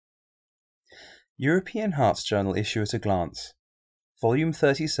European Heart Journal Issue at a Glance, Volume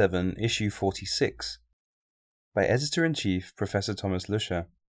 37, Issue 46, by Editor-in-Chief Professor Thomas Luscher.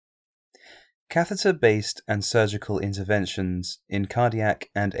 Catheter-based and surgical interventions in cardiac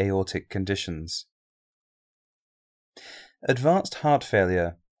and aortic conditions. Advanced heart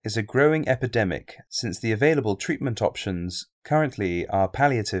failure is a growing epidemic since the available treatment options currently are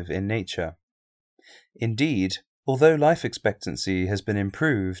palliative in nature. Indeed, although life expectancy has been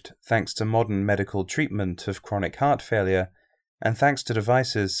improved thanks to modern medical treatment of chronic heart failure, and thanks to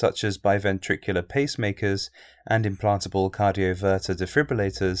devices such as biventricular pacemakers and implantable cardioverter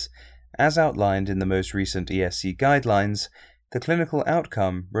defibrillators, as outlined in the most recent ESC guidelines, the clinical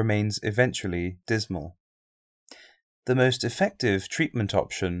outcome remains eventually dismal. The most effective treatment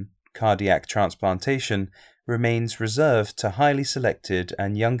option, cardiac transplantation, remains reserved to highly selected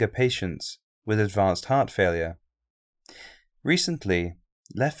and younger patients with advanced heart failure. Recently,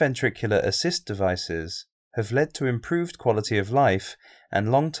 left ventricular assist devices have led to improved quality of life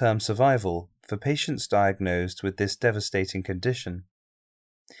and long-term survival for patients diagnosed with this devastating condition.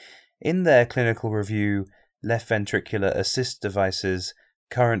 In their clinical review, Left Ventricular Assist Devices,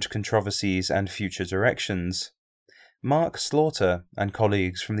 Current Controversies and Future Directions, Mark Slaughter and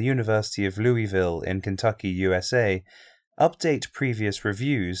colleagues from the University of Louisville in Kentucky, USA, update previous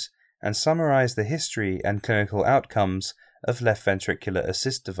reviews and summarize the history and clinical outcomes of left ventricular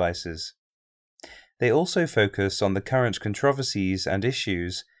assist devices. They also focus on the current controversies and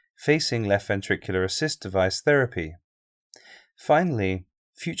issues facing left ventricular assist device therapy. Finally,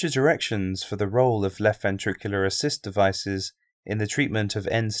 future directions for the role of left ventricular assist devices in the treatment of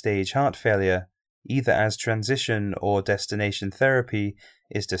end-stage heart failure, either as transition or destination therapy,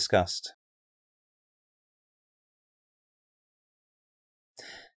 is discussed.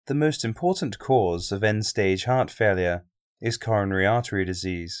 The most important cause of end-stage heart failure is coronary artery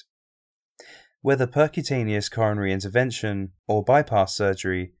disease. Whether percutaneous coronary intervention or bypass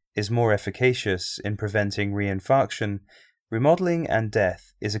surgery is more efficacious in preventing reinfarction, remodeling and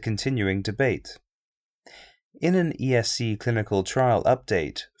death is a continuing debate. In an ESC clinical trial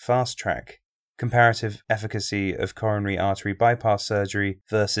update, Fast Track, Comparative Efficacy of Coronary Artery Bypass Surgery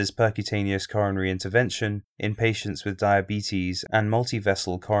versus Percutaneous Coronary Intervention in Patients with Diabetes and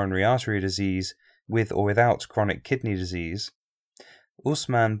Multivessel Coronary Artery Disease with or without Chronic Kidney Disease,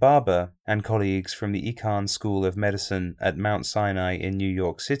 Usman Barber and colleagues from the Icahn School of Medicine at Mount Sinai in New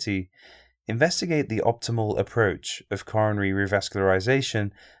York City investigate the optimal approach of coronary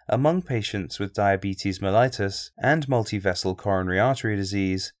revascularization among patients with diabetes mellitus and multivessel coronary artery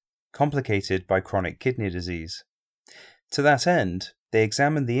disease complicated by chronic kidney disease. To that end, they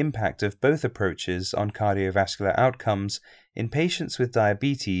examine the impact of both approaches on cardiovascular outcomes in patients with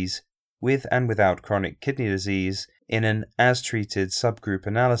diabetes with and without chronic kidney disease in an as-treated subgroup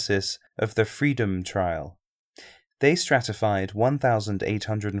analysis of the FREEDOM trial. They stratified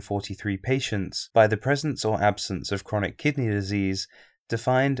 1,843 patients by the presence or absence of chronic kidney disease,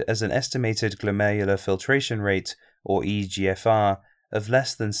 defined as an estimated glomerular filtration rate, or eGFR, of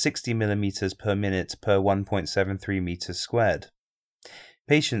less than 60 mm per minute per 1.73 meters squared.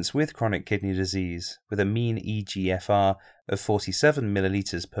 Patients with chronic kidney disease, with a mean eGFR of 47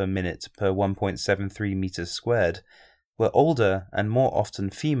 milliliters per minute per 1.73 meters squared, were older and more often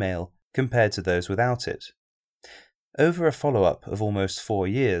female compared to those without it. Over a follow-up of almost 4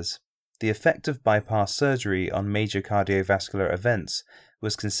 years, the effect of bypass surgery on major cardiovascular events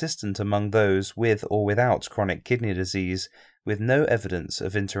was consistent among those with or without chronic kidney disease, with no evidence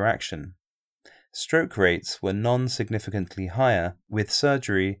of interaction. Stroke rates were non-significantly higher with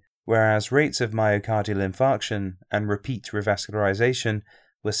surgery, whereas rates of myocardial infarction and repeat revascularization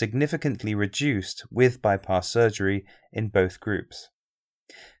were significantly reduced with bypass surgery in both groups.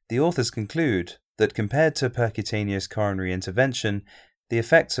 The authors conclude that compared to percutaneous coronary intervention, the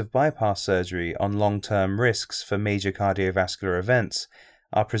effects of bypass surgery on long-term risks for major cardiovascular events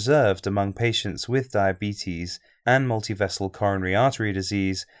are preserved among patients with diabetes and multivessel coronary artery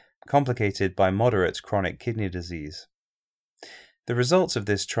disease complicated by moderate chronic kidney disease. The results of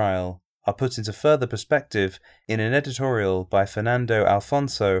this trial are put into further perspective in an editorial by Fernando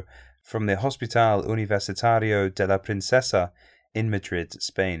Alfonso from the Hospital Universitario de la Princesa in Madrid,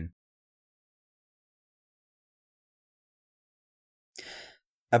 Spain.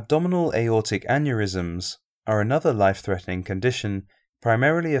 Abdominal aortic aneurysms are another life-threatening condition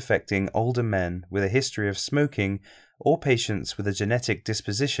primarily affecting older men with a history of smoking or patients with a genetic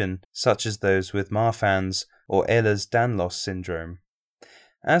disposition such as those with Marfan's or Ehlers-Danlos syndrome.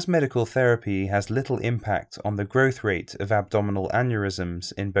 As medical therapy has little impact on the growth rate of abdominal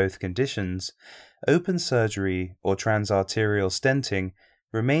aneurysms in both conditions, open surgery or transarterial stenting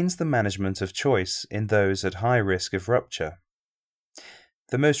remains the management of choice in those at high risk of rupture.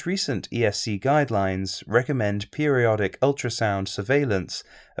 The most recent ESC guidelines recommend periodic ultrasound surveillance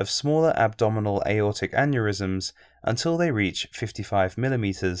of smaller abdominal aortic aneurysms until they reach 55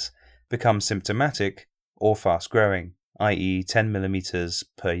 mm, become symptomatic, or fast-growing, i.e. 10 mm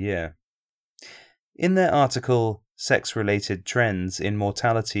per year. In their article, Sex-Related Trends in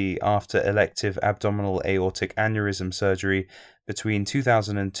Mortality After Elective Abdominal Aortic Aneurysm Surgery between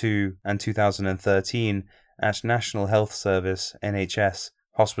 2002 and 2013 at National Health Service, NHS,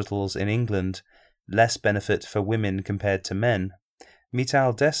 hospitals in England, less benefit for women compared to men,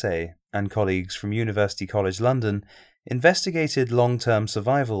 Mital Desai and colleagues from University College London investigated long-term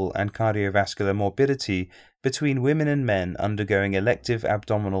survival and cardiovascular morbidity between women and men undergoing elective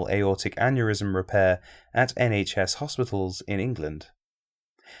abdominal aortic aneurysm repair at NHS hospitals in England.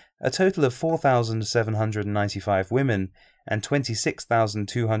 A total of 4,795 women and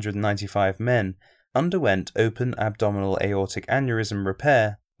 26,295 men underwent open abdominal aortic aneurysm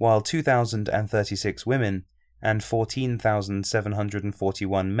repair, while 2,036 women and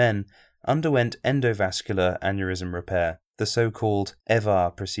 14,741 men underwent endovascular aneurysm repair, the so-called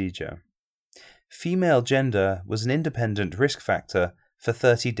EVAR procedure. Female gender was an independent risk factor for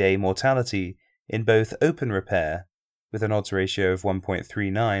 30-day mortality in both open repair, with an odds ratio of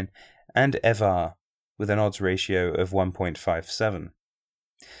 1.39, and EVAR, with an odds ratio of 1.57.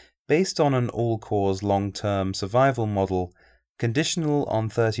 Based on an all-cause long-term survival model, conditional on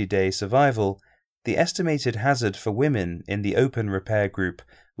 30-day survival, the estimated hazard for women in the open repair group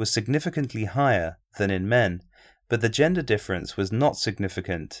was significantly higher than in men, but the gender difference was not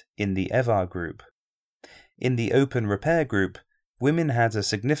significant in the EVAR group. In the open repair group, women had a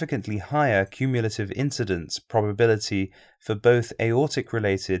significantly higher cumulative incidence probability for both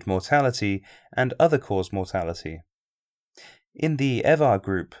aortic-related mortality and other-cause mortality. In the EVAR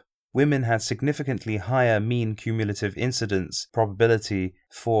group, women had significantly higher mean cumulative incidence probability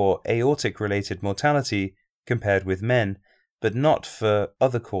for aortic-related mortality compared with men, but not for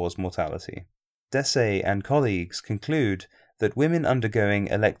other-cause mortality. Desai and colleagues conclude that women undergoing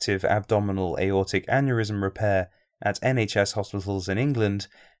elective abdominal aortic aneurysm repair at NHS hospitals in England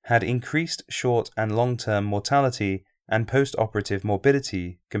had increased short and long-term mortality and post-operative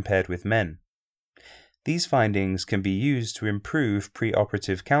morbidity compared with men. These findings can be used to improve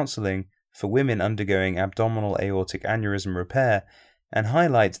pre-operative counseling for women undergoing abdominal aortic aneurysm repair and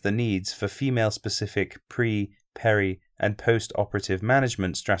highlight the needs for female-specific pre, peri, and post-operative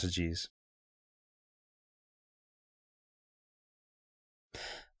management strategies.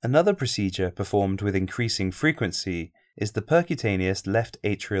 Another procedure performed with increasing frequency is the percutaneous left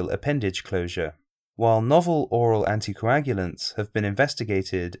atrial appendage closure. While novel oral anticoagulants have been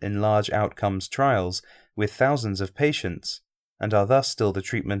investigated in large outcomes trials with thousands of patients, and are thus still the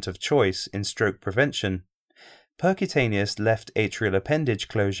treatment of choice in stroke prevention, percutaneous left atrial appendage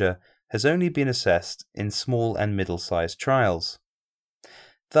closure has only been assessed in small and middle-sized trials.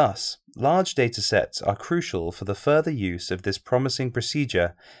 Thus, large datasets are crucial for the further use of this promising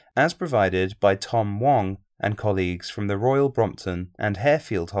procedure, as provided by Tom Wong and colleagues from the Royal Brompton and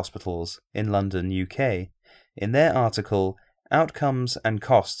Harefield Hospitals in London, UK, in their article Outcomes and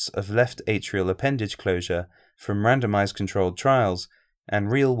Costs of Left Atrial Appendage Closure from Randomized Controlled Trials and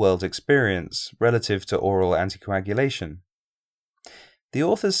Real-World Experience Relative to Oral Anticoagulation. The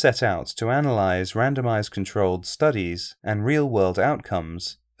authors set out to analyze randomized controlled studies and real-world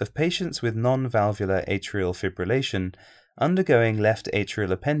outcomes of patients with non-valvular atrial fibrillation undergoing left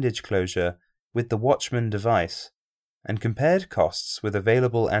atrial appendage closure with the Watchman device, and compared costs with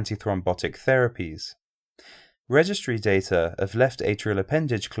available antithrombotic therapies. Registry data of left atrial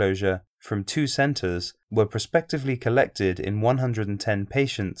appendage closure from 2 centers were prospectively collected in 110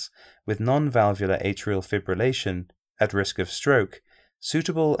 patients with non-valvular atrial fibrillation at risk of stroke,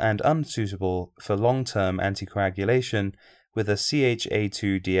 suitable and unsuitable for long-term anticoagulation, with a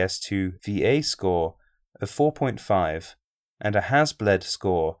CHA2-DS2 VA score of 4.5 and a HAS-BLED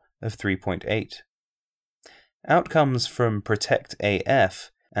score of 3.8. Outcomes from PROTECT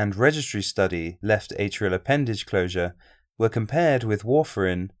AF and registry study left atrial appendage closure were compared with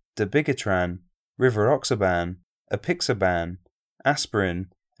warfarin, dabigatran, rivaroxaban, apixaban, aspirin,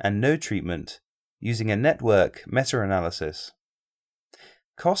 and no treatment, using a network meta-analysis.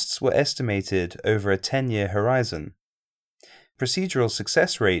 Costs were estimated over a 10-year horizon. Procedural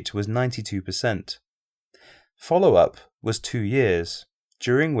success rate was 92%. Follow-up was 2 years,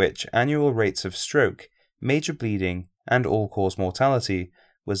 during which annual rates of stroke, major bleeding, and all-cause mortality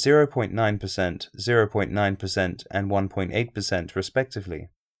were 0.9%, 0.9%, and 1.8% respectively.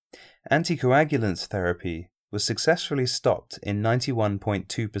 Anticoagulant therapy was successfully stopped in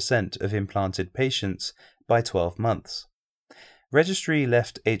 91.2% of implanted patients by 12 months. Registry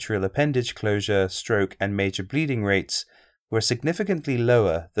left atrial appendage closure, stroke, and major bleeding rates were significantly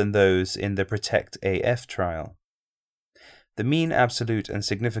lower than those in the PROTECT AF trial. The mean absolute and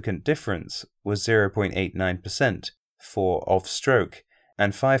significant difference was 0.89% of stroke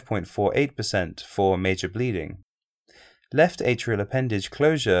and 5.48% for major bleeding. Left atrial appendage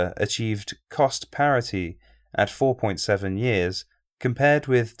closure achieved cost parity at 4.7 years compared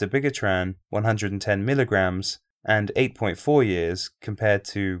with dabigatran 110 mg and 8.4 years compared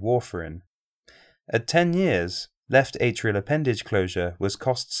to warfarin. At 10 years, left atrial appendage closure was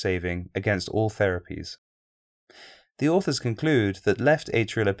cost-saving against all therapies. The authors conclude that left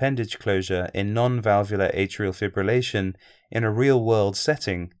atrial appendage closure in non-valvular atrial fibrillation in a real-world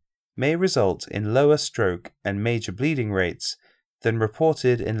setting may result in lower stroke and major bleeding rates than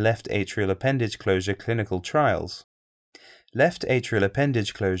reported in left atrial appendage closure clinical trials. Left atrial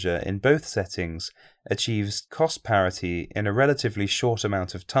appendage closure in both settings achieves cost parity in a relatively short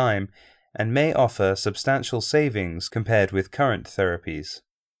amount of time and may offer substantial savings compared with current therapies.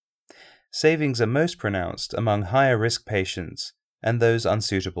 Savings are most pronounced among higher risk patients and those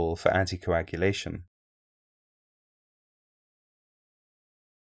unsuitable for anticoagulation.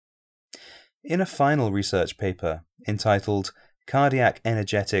 In a final research paper entitled Cardiac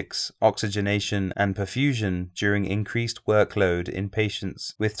Energetics, Oxygenation and Perfusion During Increased Workload in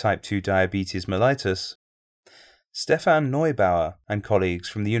Patients with Type 2 Diabetes Mellitus, Stefan Neubauer and colleagues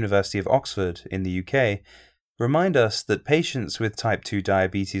from the University of Oxford in the UK remind us that patients with type 2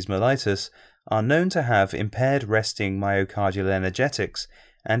 diabetes mellitus are known to have impaired resting myocardial energetics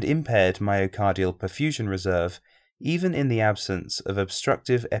and impaired myocardial perfusion reserve, even in the absence of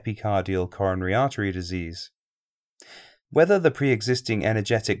obstructive epicardial coronary artery disease. Whether the pre-existing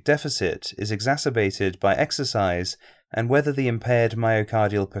energetic deficit is exacerbated by exercise and whether the impaired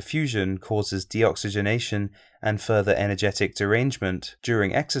myocardial perfusion causes deoxygenation and further energetic derangement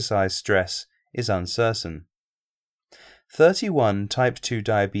during exercise stress is uncertain. 31 type 2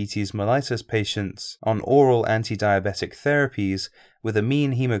 diabetes mellitus patients on oral anti-diabetic therapies with a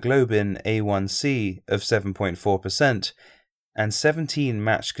mean hemoglobin A1C of 7.4% and 17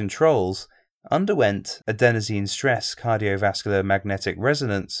 matched controls underwent adenosine stress cardiovascular magnetic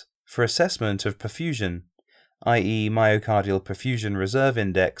resonance for assessment of perfusion, i.e. myocardial perfusion reserve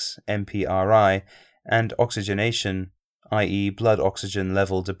index (MPRI), and oxygenation, i.e. blood oxygen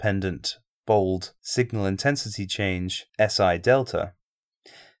level dependent bold signal intensity change SI delta.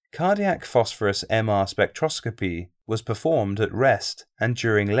 Cardiac phosphorus MR spectroscopy was performed at rest and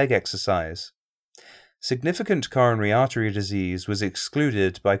during leg exercise. Significant coronary artery disease was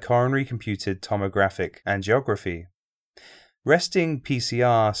excluded by coronary computed tomographic angiography. Resting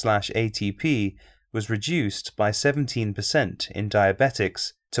PCR/ATP was reduced by 17% in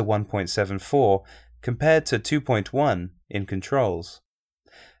diabetics to 1.74 compared to 2.1 in controls.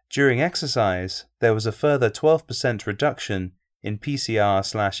 During exercise, there was a further 12% reduction in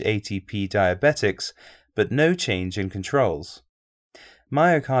PCR/ATP diabetics, but no change in controls.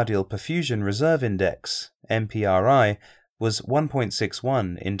 Myocardial perfusion reserve index (MPRI) was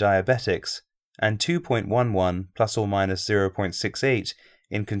 1.61 in diabetics and 2.11 plus or minus 0.68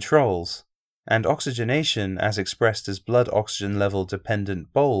 in controls, and oxygenation as expressed as blood oxygen level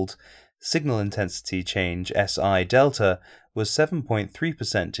dependent bold signal intensity change SI delta was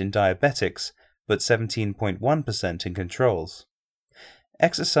 7.3% in diabetics but 17.1% in controls.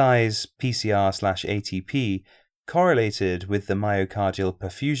 Exercise PCR/ATP correlated with the myocardial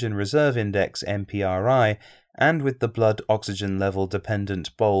perfusion reserve index MPRI and with the blood oxygen level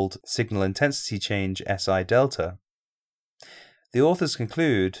dependent bold signal intensity change SI delta. The authors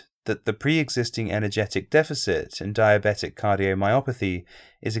conclude that the pre-existing energetic deficit in diabetic cardiomyopathy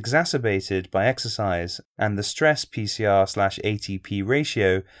is exacerbated by exercise and the stress PCR/ATP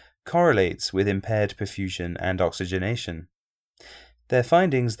ratio correlates with impaired perfusion and oxygenation. Their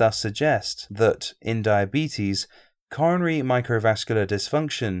findings thus suggest that, in diabetes, coronary microvascular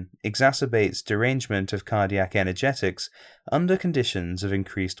dysfunction exacerbates derangement of cardiac energetics under conditions of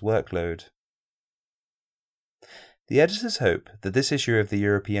increased workload. The editors hope that this issue of the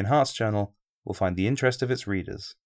European Hearts Journal will find the interest of its readers.